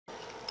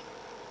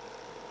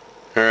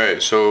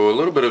Alright, so a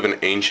little bit of an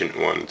ancient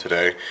one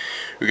today.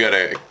 We got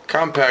a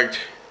Compaq,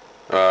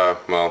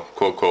 well,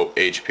 quote,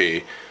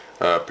 HP,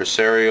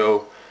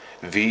 Presario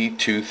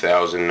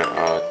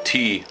V2000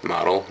 T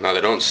model. Now,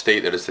 they don't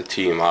state that it's the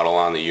T model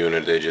on the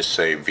unit, they just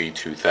say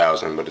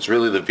V2000, but it's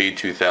really the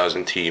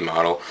V2000 T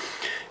model.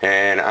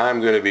 And I'm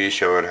going to be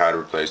showing how to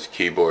replace the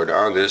keyboard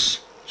on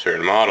this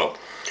certain model.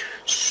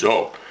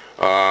 So,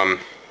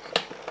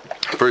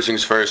 first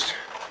things first,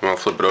 I'm going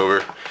to flip it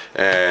over.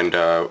 And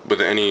with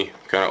any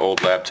kind of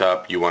old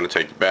laptop, you want to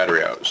take the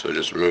battery out. So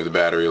just remove the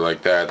battery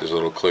like that. There's a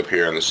little clip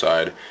here on the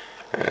side,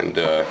 and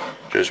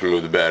just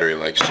remove the battery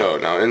like so.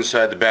 Now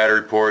inside the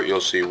battery port,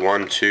 you'll see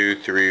 1, 2,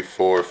 3,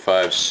 4,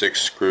 5,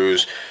 6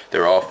 screws.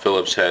 They're all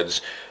Phillips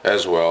heads,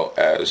 as well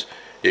as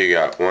you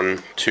got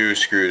 1, 2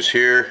 screws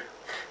here,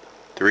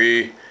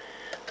 3,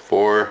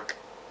 4,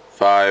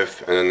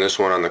 5, and then this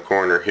one on the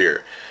corner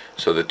here.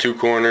 So the two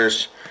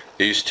corners,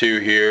 these two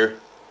here,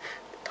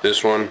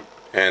 this one,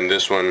 and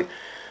this one,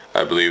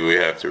 I believe we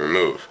have to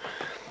remove.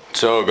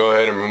 So go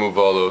ahead and remove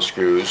all those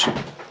screws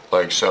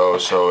like so.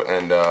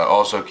 And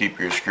also keep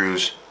your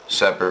screws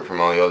separate from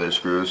all the other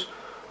screws,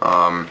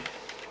 not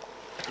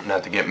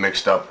to get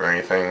mixed up or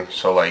anything.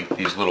 So like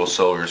these little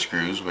silver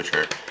screws, which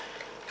are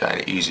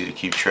kind of easy to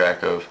keep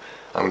track of,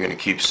 I'm going to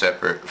keep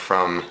separate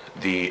from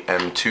the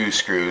M2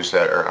 screws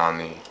that are on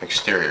the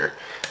exterior.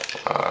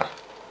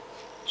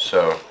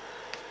 So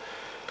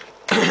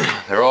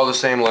they're all the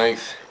same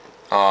length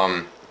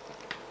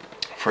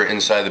for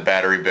inside the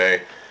battery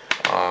bay,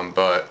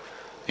 but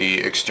the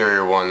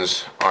exterior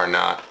ones are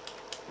not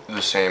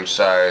the same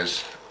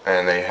size,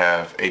 and they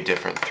have a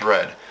different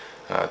thread,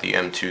 the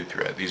M2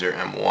 thread. These are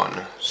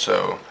M1,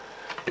 so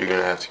you're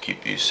gonna have to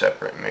keep these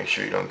separate and make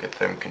sure you don't get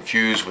them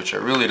confused, which I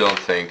really don't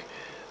think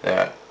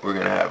that we're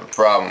gonna have a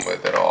problem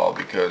with at all,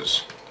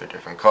 because they're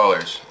different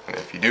colors. And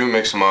if you do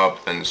mix them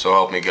up, then so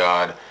help me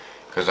God,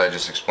 because I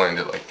just explained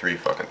it like 3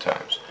 fucking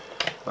times.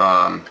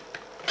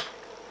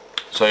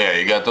 So yeah,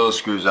 you got those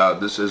screws out.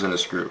 This isn't a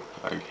screw.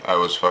 I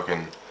was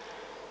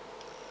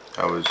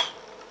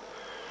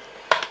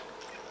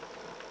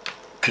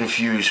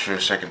confused for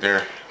a second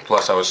there.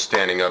 Plus I was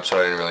standing up, so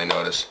I didn't really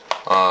notice.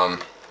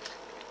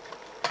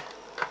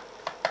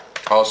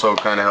 Also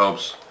kind of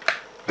helps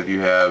if you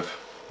have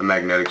a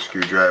magnetic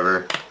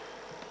screwdriver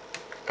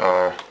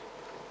to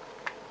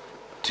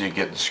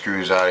get the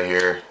screws out of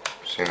here.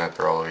 Seeing that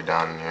they're all the way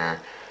down in here.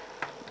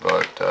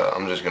 But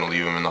I'm just going to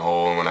leave them in the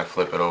hole, and when I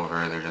flip it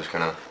over, they're just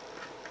going to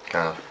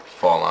kind of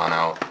fall on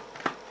out.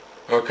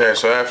 Okay,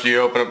 so after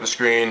you open up the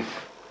screen,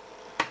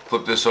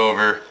 flip this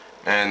over,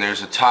 and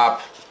there's a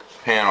top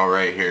panel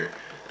right here.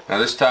 Now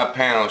this top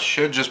panel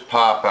should just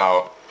pop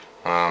out.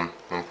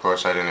 Of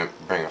course I didn't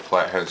bring a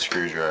flathead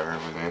screwdriver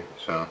with me,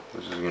 so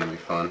this is going to be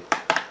fun.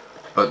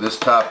 But this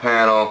top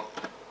panel,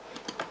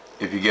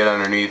 if you get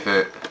underneath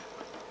it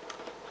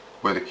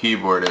where the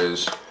keyboard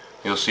is,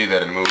 you'll see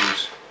that it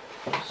moves.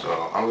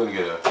 So I'm going to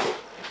get a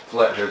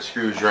flathead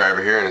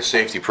screwdriver here and a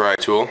safety pry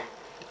tool.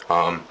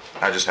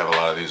 I just have a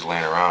lot of these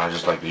laying around. I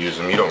just like to use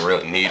them. You don't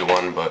really need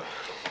one, but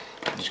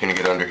I'm just going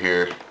to get under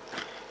here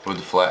with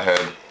the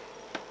flathead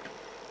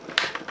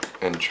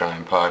and try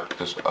and pop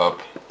this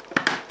up.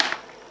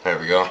 There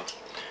we go.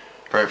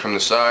 Right from the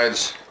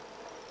sides.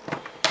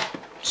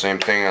 Same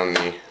thing on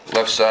the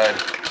left side.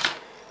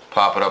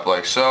 Pop it up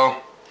like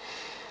so.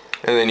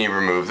 And then you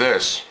remove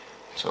this.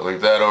 So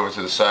leave that over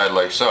to the side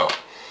like so.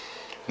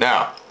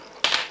 Now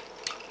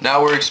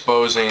we're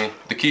exposing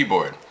the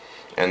keyboard.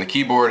 And the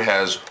keyboard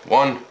has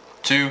 1,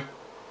 2,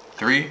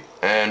 3,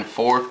 and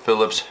 4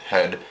 Phillips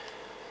head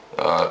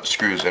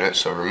screws in it.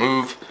 So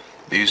remove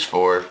these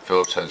 4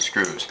 Phillips head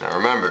screws. Now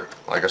remember,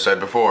 like I said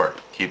before,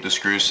 keep the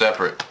screws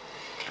separate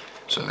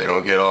so they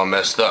don't get all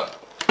messed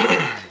up.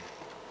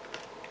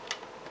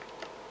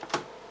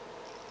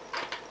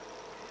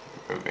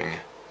 Removing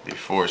the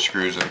 4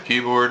 screws of the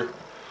keyboard.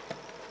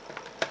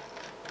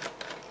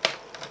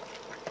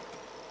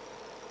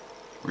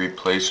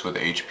 Replace with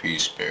HP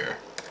spare.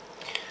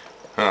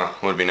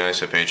 Would be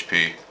nice if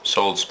HP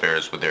sold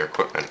spares with their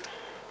equipment,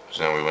 because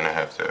then we wouldn't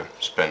have to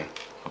spend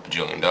a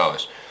bajillion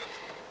dollars.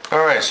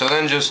 Alright, so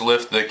then just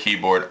lift the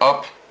keyboard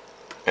up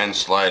and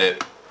slide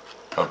it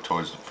up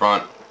towards the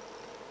front.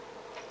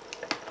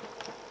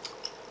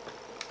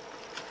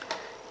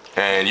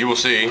 And you will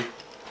see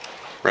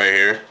right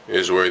here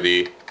is where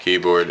the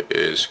keyboard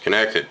is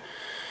connected.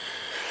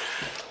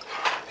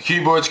 The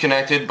keyboard's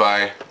connected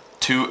by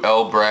 2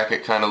 L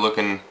bracket kind of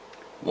looking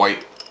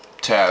white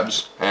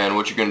tabs, and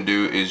what you're going to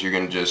do is you're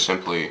going to just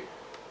simply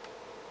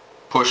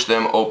push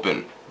them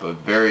open, but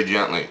very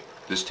gently.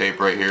 This tape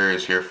right here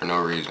is here for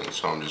no reason,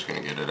 so I'm just going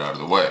to get it out of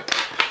the way.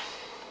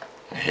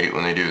 I hate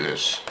when they do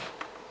this.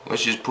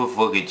 Let's just put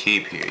fucking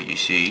tape here, you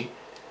see,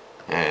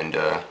 and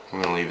I'm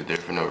going to leave it there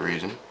for no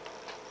reason.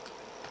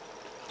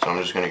 So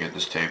I'm just going to get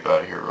this tape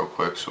out of here real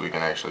quick so we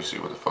can actually see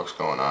what the fuck's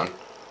going on.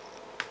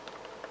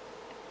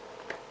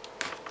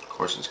 Of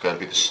course, it's got to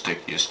be the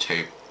stickiest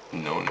tape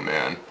known to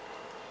man.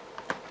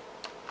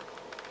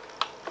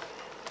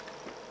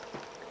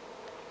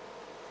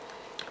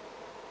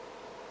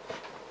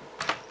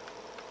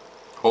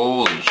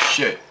 Holy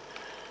shit.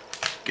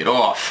 Get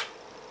off.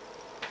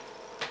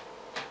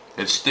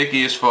 It's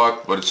sticky as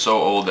fuck, but it's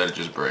so old that it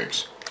just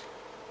breaks.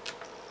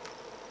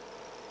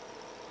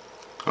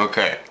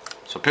 Okay,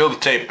 so peel the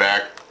tape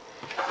back.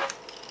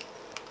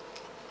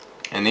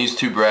 And these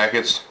two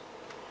brackets,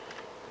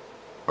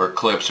 or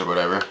clips or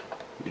whatever,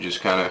 you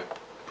just kind of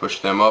push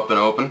them up and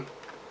open.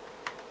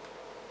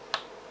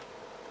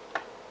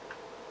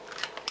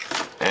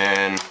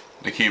 And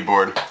the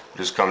keyboard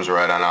just comes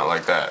right on out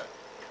like that.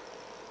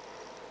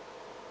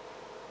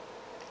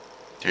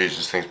 Jeez,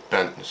 this thing's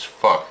bent as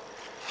fuck.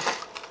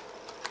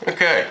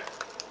 Okay,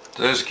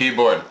 so there's the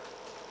keyboard.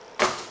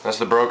 That's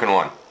the broken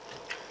one.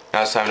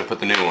 Now it's time to put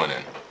the new one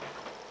in.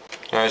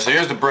 Alright, so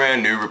here's the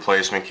brand new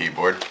replacement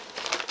keyboard.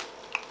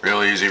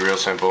 Real easy, real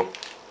simple.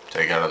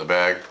 Take it out of the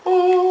bag.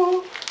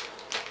 Ooh.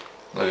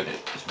 Look at it,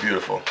 it's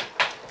beautiful.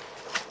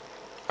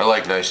 I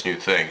like nice new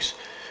things.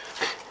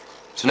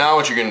 So now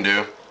what you're going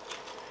to do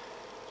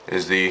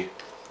is the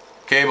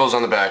cable's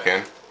on the back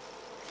end.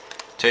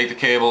 Take the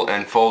cable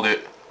and fold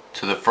it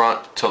to the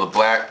front till the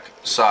black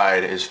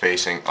side is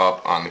facing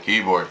up on the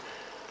keyboard.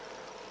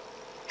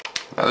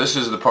 Now this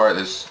is the part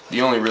that's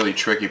the only really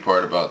tricky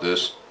part about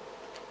this.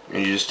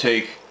 And you just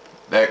take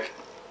that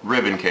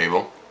ribbon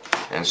cable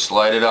and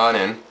slide it on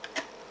in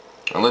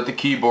and let the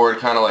keyboard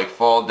kind of like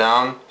fall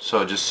down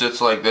so it just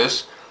sits like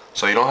this,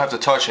 so you don't have to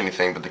touch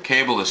anything, but the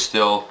cable is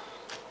still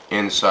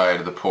inside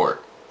of the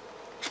port.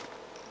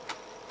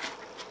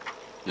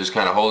 Just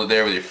kind of hold it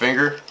there with your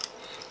finger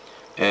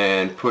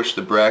and push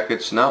the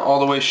brackets not all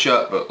the way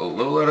shut, but a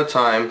little at a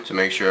time to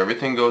make sure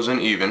everything goes in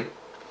even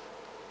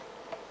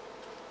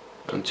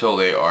until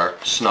they are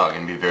snug,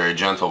 and be very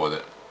gentle with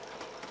it.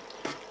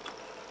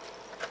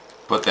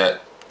 Put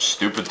that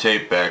stupid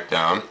tape back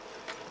down.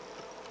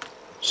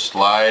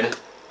 Slide.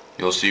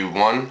 You'll see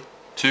 1,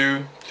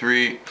 2,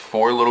 3,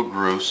 4 little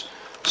grooves.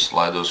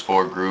 Slide those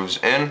 4 grooves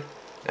in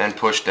and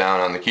push down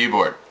on the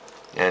keyboard,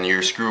 and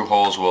your screw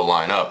holes will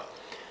line up.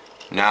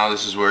 Now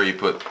this is where you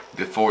put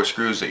the 4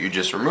 screws that you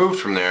just removed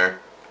from there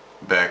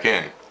back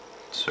in.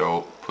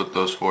 So put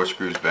those 4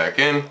 screws back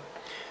in,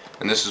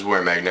 and this is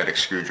where magnetic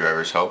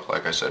screwdrivers help.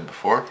 Like I said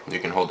before, you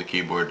can hold the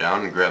keyboard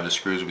down and grab the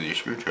screws with your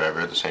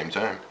screwdriver at the same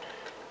time.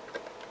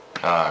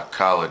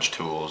 College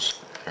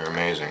tools, they're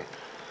amazing.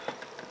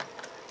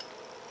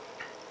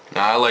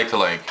 Now I like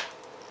to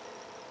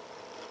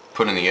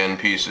put in the end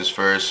pieces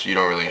first. You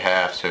don't really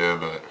have to,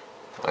 but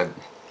I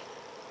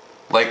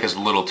like as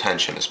little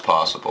tension as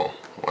possible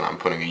when I'm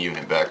putting a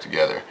unit back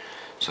together.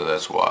 So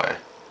that's why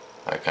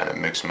I kind of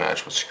mix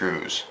match with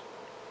screws.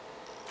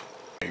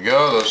 There you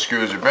go, those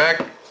screws are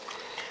back.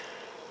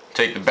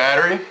 Take the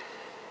battery,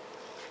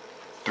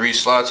 3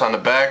 slots on the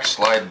back,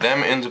 slide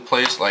them into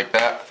place like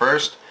that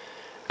first,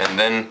 and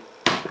then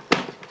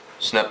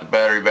snap the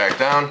battery back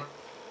down.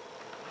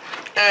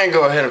 And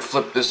go ahead and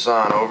flip this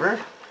on over,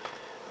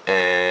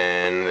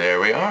 and there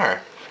we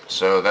are.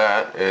 So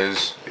that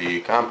is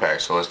the Compaq.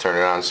 So let's turn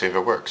it on and see if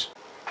it works.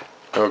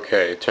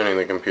 Okay, turning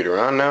the computer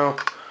on now.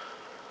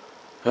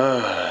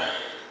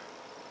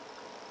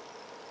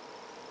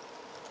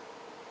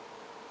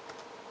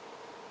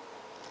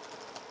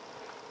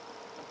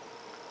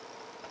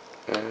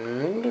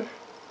 And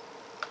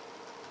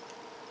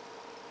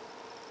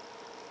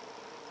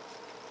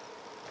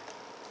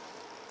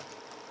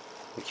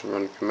let's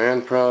run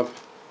command prompt.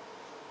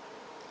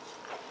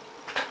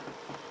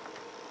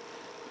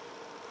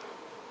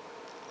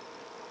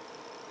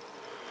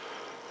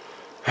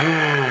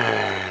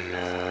 And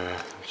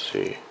let's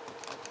see,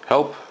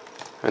 help,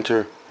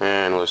 enter,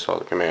 and list all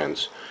the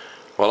commands.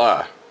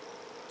 Voila!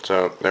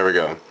 So there we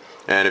go.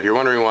 And if you're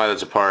wondering why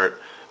that's apart,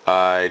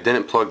 I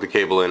didn't plug the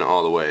cable in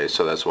all the way,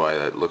 so that's why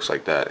that looks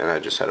like that, and I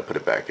just had to put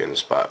it back in the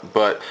spot.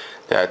 But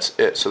that's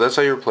it. So that's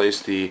how you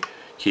replace the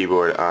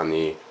keyboard on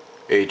the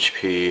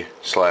HP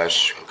 /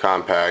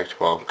 Compaq,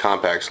 well,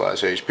 Compaq /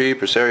 HP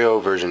Presario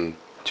version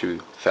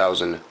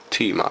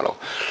 2000T model.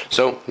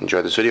 So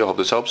enjoy this video, hope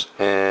this helps,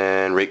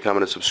 and rate,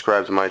 comment, and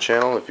subscribe to my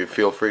channel. If you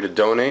feel free to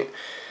donate,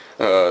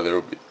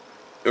 there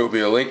will be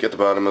a link at the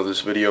bottom of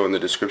this video in the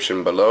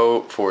description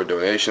below for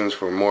donations,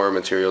 for more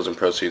materials and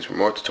proceeds, for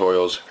more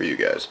tutorials for you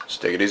guys.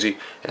 So take it easy,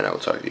 and I will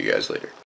talk to you guys later.